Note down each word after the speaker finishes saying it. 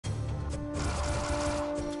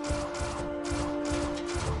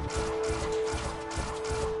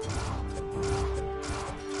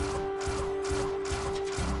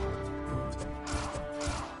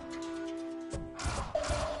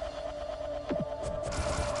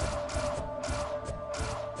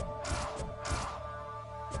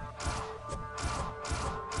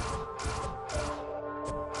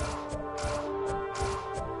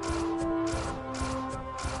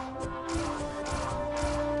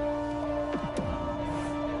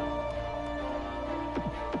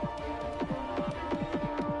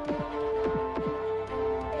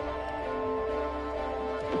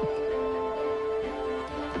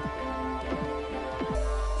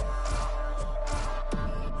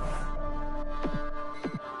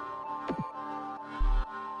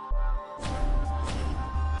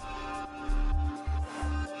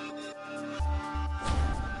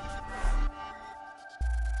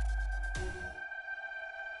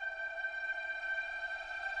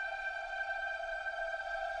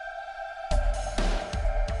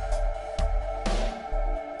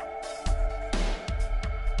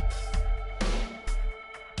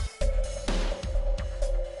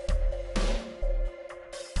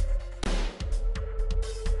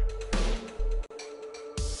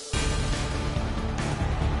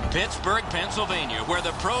Pittsburgh, Pennsylvania, where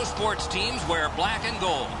the pro sports teams wear black and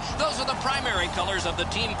gold. Those are the primary colors of the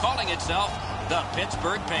team calling itself the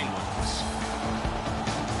Pittsburgh Penguins.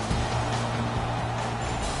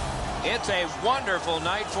 It's a wonderful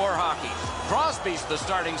night for hockey. Crosby's the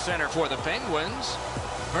starting center for the Penguins.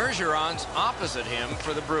 Bergeron's opposite him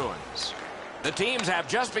for the Bruins. The teams have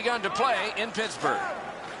just begun to play in Pittsburgh.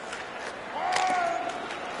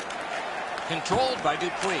 Controlled by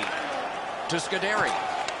Dupuis. To Scuderi.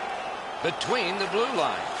 Between the blue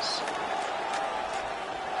lines.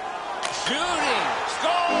 Shooting.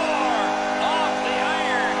 Score! Off the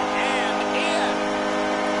iron and in.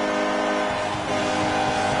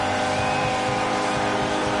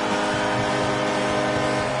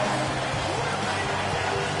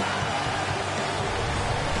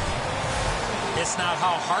 It's not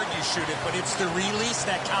how hard you shoot it, but it's the release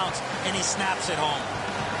that counts, and he snaps it home.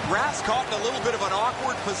 Rath's caught in a little bit of an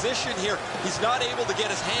awkward position here. He's not able to get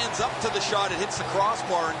his hands up to the shot. It hits the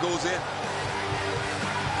crossbar and goes in.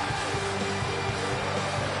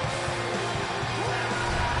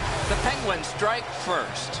 The Penguins strike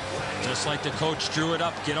first. Just like the coach drew it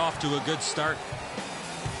up, get off to a good start.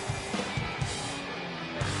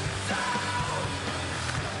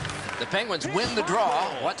 The Penguins win the draw.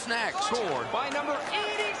 What's next? Scored by number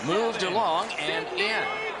 87. Moved along and in.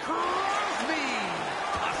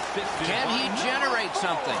 Can he generate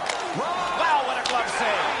something? Wow, what a glove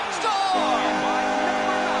save. Score!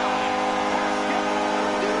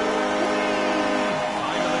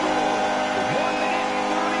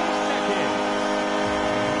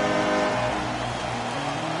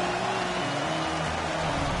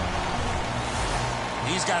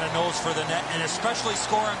 He's got a nose for the net, and especially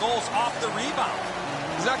scoring goals off the rebound.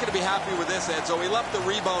 He's not going to be happy with this, Ed. So he left the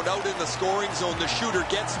rebound out in the scoring zone. The shooter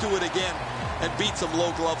gets to it again and beats him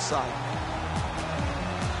low glove side.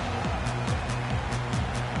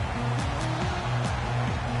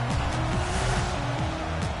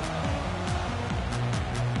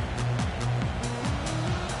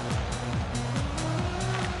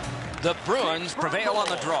 The Bruins prevail on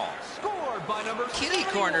the draw. Scored by number Kitty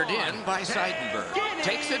cornered in by Seidenberg.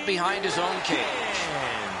 Takes it behind his own cage.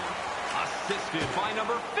 Assisted by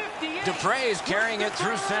number 58. Dupre's carrying it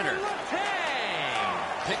through center.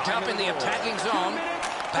 Picked up in the attacking zone.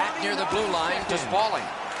 Back near the blue line to Spaulding.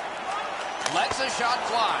 Lets a shot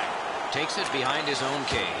fly. Takes it behind his own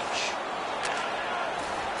cage.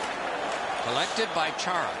 Collected by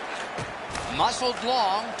Chara. Muscled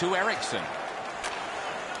long to Eriksson.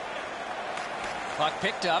 Puck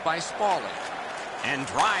picked up by Spaulding. And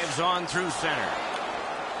drives on through center.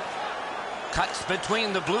 Cuts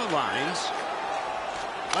between the blue lines.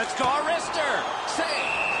 Let's go, Arister.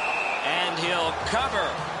 Save. And he'll cover.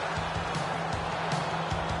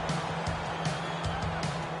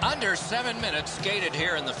 Under 7 minutes skated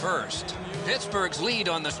here in the first. Pittsburgh's lead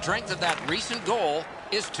on the strength of that recent goal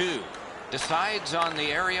is 2. Decides on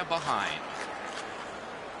the area behind.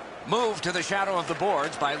 Move to the shadow of the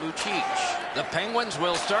boards by Lucic. The Penguins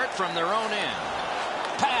will start from their own end.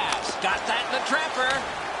 Pass. Got that in the trapper.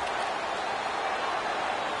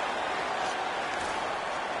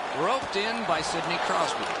 Roped in by Sidney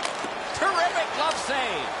Crosby. Terrific glove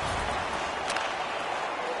save.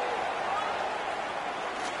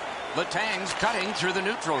 Letang's cutting through the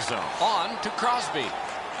neutral zone. On to Crosby.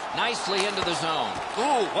 Nicely into the zone.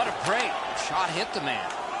 Ooh, what a break. Shot hit the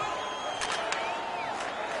man.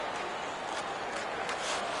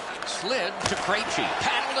 Slid to Krejci.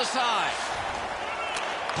 Paddled aside.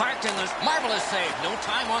 Parked in the marvelous save. No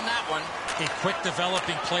time on that one. A quick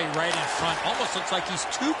developing play right in front. Almost looks like he's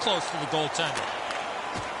too close to the goaltender.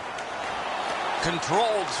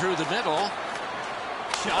 Controlled through the middle.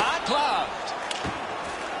 Shot gloved.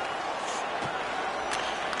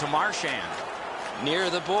 To Marchand. Near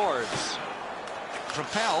the boards.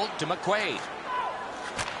 Propelled to McQuaid.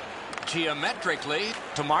 Geometrically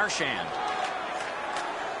to Marchand.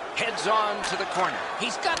 Heads on to the corner.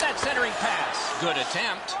 He's got that centering pass. Good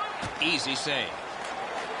attempt. Easy save.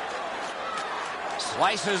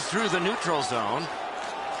 Slices through the neutral zone.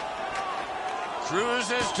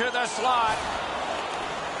 Cruises to the slot.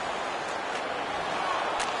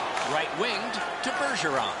 Right winged to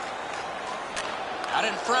Bergeron. Out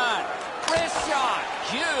in front. Wrist shot.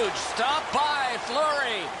 Huge stop by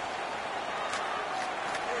Fleury.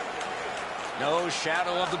 No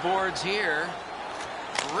shadow of the boards here.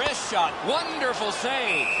 Wrist shot. Wonderful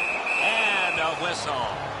save. And a whistle.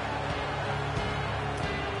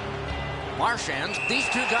 Marchand, these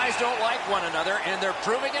two guys don't like one another, and they're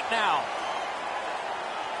proving it now.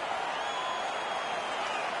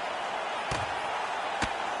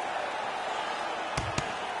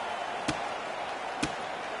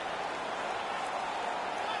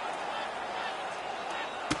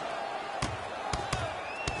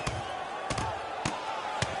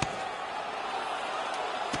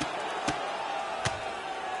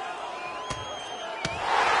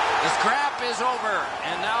 over,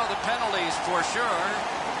 and now the penalties for sure.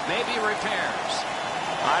 Maybe repairs.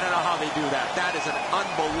 I don't know how they do that. That is an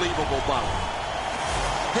unbelievable bout.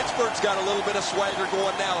 Pittsburgh's got a little bit of swagger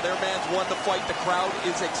going now. Their man's won the fight. The crowd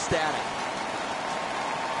is ecstatic.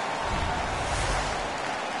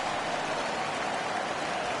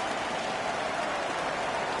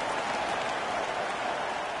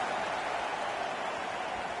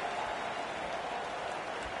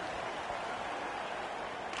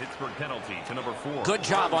 Pittsburgh penalty to number 4. Good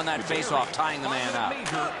job on that face-off, tying the man up.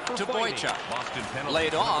 To Boychuk.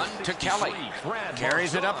 Laid on to Kelly.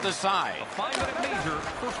 Carries it up the side. A 5-minute major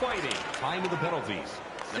for fighting. Time of the penalties.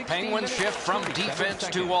 The Penguins shift from defense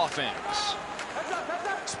to offense.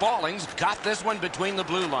 Spalling's got this one between the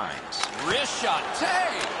blue lines. Wrist shot.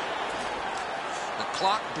 Hey! The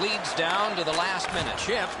clock bleeds down to the last minute.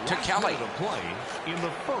 Shift to Kelly. Play in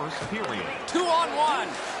the first period. 2-on-1.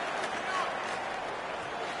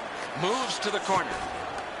 Moves to the corner.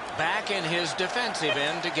 Back in his defensive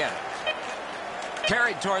end to get it.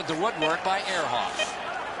 Carried toward the woodwork by Ehrhoff.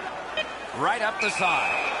 Right up the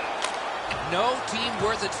side. No team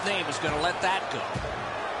worth its name is going to let that go.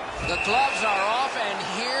 The gloves are off, and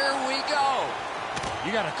here we go.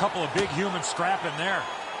 You got a couple of big humans scrapping there.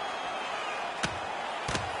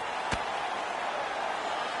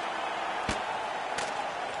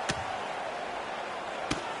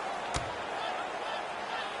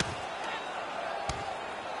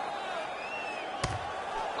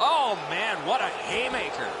 Oh, man, what a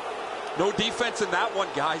haymaker. No defense in that one,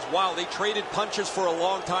 guys. Wow, they traded punches for a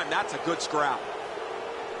long time. That's a good scrap.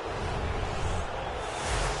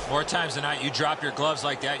 More times than not, you drop your gloves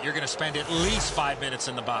like that, you're going to spend at least 5 minutes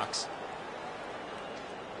in the box.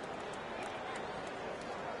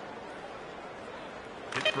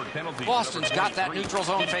 Boston's got that neutral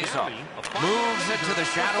zone faceoff. Moves it to the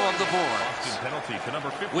shadow of the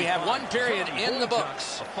boards. We have one period in the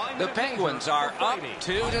books. The Penguins are up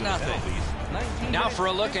 2-0. Now for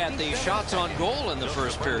a look at the shots on goal in the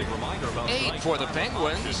first period. 8 for the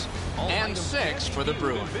Penguins and 6 for the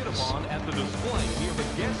Bruins.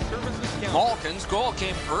 Malkin's goal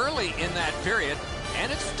came early in that period,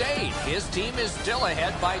 and it stayed. His team is still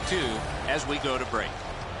ahead by 2 as we go to break.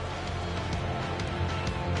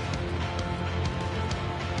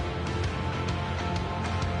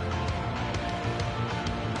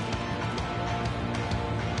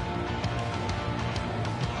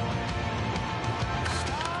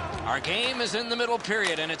 Our game is in the middle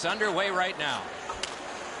period, and it's underway right now.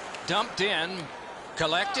 Dumped in,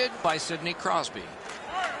 collected by Sidney Crosby.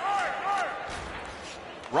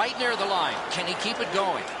 Right near the line. Can he keep it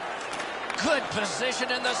going? Good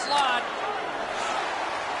position in the slot.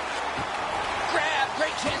 Grab,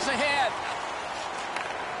 great chance ahead.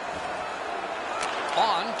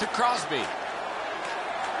 On to Crosby.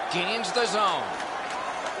 Gains the zone.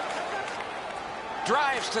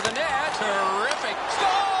 Drives to the net. Terrific.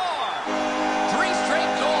 Score! 3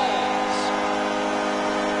 straight goals.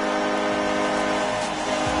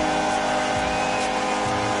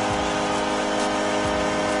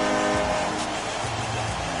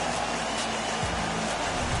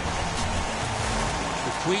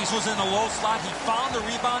 The Quees was in the low slot. He found the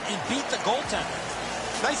rebound and beat the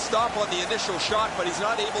goaltender. Nice stop on the initial shot, but he's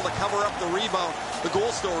not able to cover up the rebound. The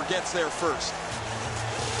goal scorer gets there first.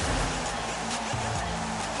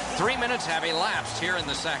 3 minutes have elapsed here in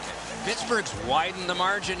the second. Pittsburgh's widened the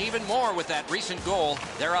margin even more with that recent goal.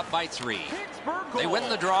 They're up by 3. They win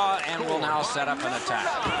the draw and will now set up an attack.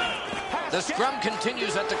 The scrum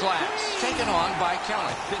continues at the glass. Taken on by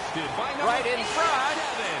Kelly. Right in front.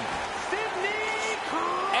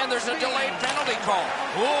 And there's a delayed penalty call.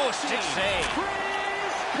 Oh, stick save.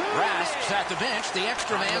 Rask's at the bench. The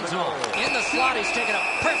extra man's on. In the slot, he's taken a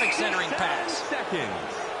perfect centering pass.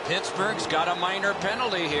 Pittsburgh's got a minor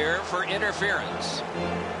penalty here for interference.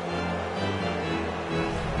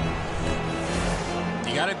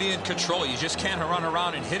 You got to be in control. You just can't run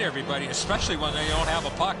around and hit everybody, especially when they don't have a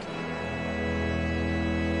puck.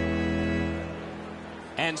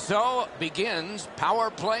 And so begins power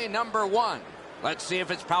play number 1. Let's see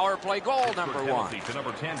if it's power play goal number 1.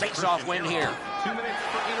 Face-off win here. 2 minutes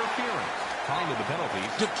for interference. Time of the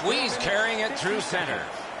penalties. Dupuis carrying it through center.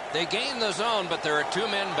 They gain the zone, but there are 2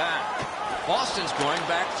 men back. Boston's going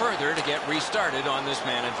back further to get restarted on this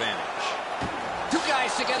man advantage. 2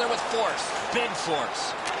 guys together with force. Big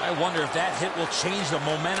force. I wonder if that hit will change the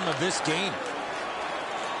momentum of this game.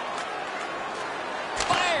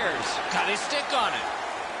 Fires. Got his stick on it.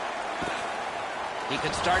 He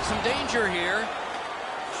could start some danger here.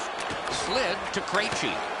 Slid to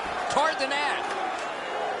Krejci. Toward the net.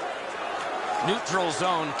 Neutral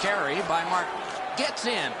zone carry by Martin. Gets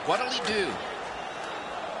in. What'll he do?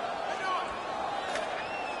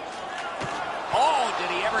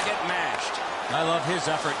 I love his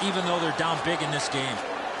effort, even though they're down big in this game.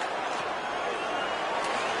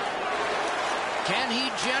 Can he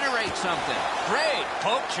generate something? Great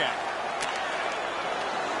poke check.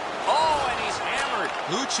 Oh, and he's hammered.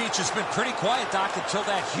 Lucic has been pretty quiet, Doc, until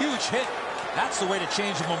that huge hit. That's the way to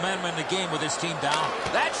change the momentum in the game with his team down.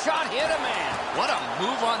 That shot hit a man. What a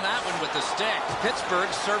move on that one with the stick.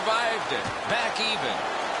 Pittsburgh survived it. Back even.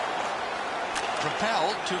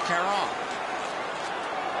 Propelled to Caron.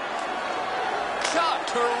 Shot.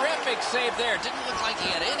 Terrific save there. Didn't look like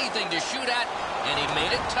he had anything to shoot at, and he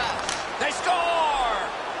made it tough. They score!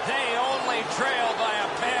 They only trail by a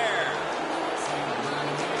pair.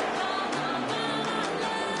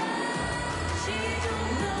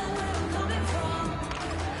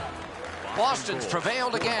 Boston's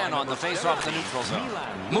prevailed again on the faceoff of the neutral zone.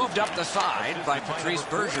 Moved up the side by Patrice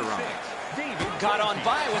Bergeron. Got on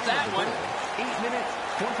by with that one. 8 minutes,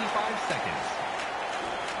 25 seconds.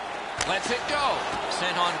 Lets it go.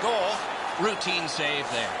 Sent on goal. Routine save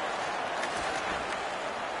there.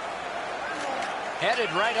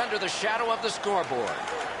 Headed right under the shadow of the scoreboard.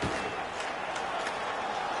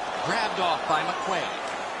 Grabbed off by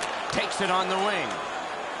McQuaid. Takes it on the wing.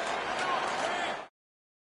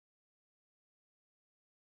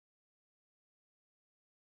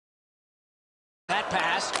 That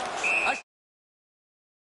pass.